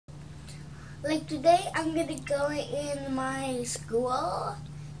like today I'm gonna go in my school,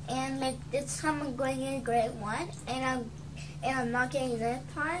 and like this time I'm going in grade 1, and I'm not getting that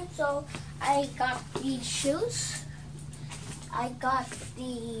time. So I got these shoes. I got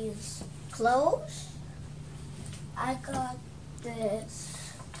these clothes. I got this.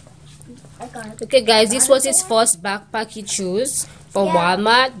 Okay guys, this was his first backpack he chose from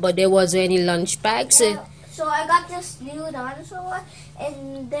Walmart, but there wasn't any lunch bags. Yeah. So I got this new dinosaur one,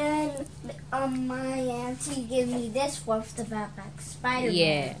 and then my auntie gave me this for the backpack, Spider-Man.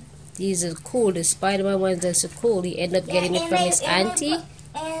 Yeah, these are cool. The Spider-Man ones are so cool. He ended up getting it from his auntie.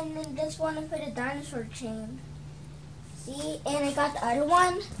 And then this one I put a dinosaur chain. See, and I got the other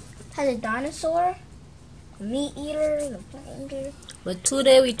one, has a dinosaur, a meat eater, and a plant eater. But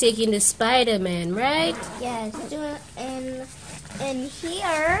today we're taking the Spider-Man, right? Yes, and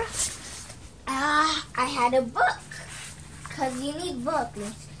here I had a book, because you need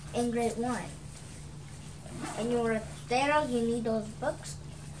books in grade 1. And you're there, you need those books.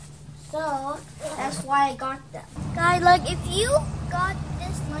 So that's why I got them. Guys, like if you got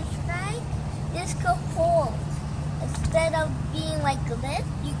this lunch bag, this could hold. Instead of being like this,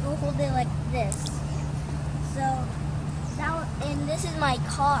 you can hold it like this. So now, and this is my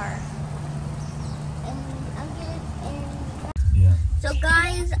car. And I'm gonna. Yeah. So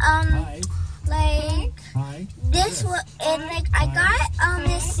guys, like this was, and like I got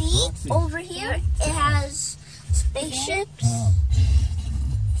this seat over here. It has spaceships,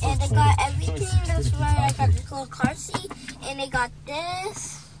 and I got everything. That's why I got this little car seat, and I got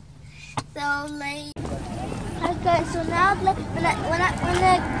this. So like. Okay, so now like when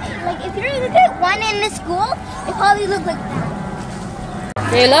like if you're in grade 1 in the school, it probably looks like that.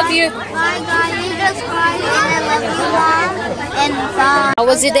 They love you. Bye guys, you just cried and I love you mom and bye. How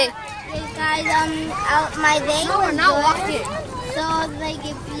was your day? Hey guys, my day was good. So like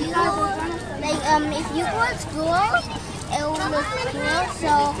if you go to school, it will look cool.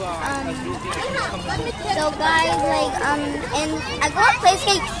 So guys, like and I go to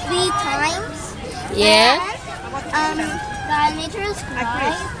PlayScape 3 times. Yeah. Guys, make sure to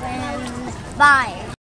subscribe and bye.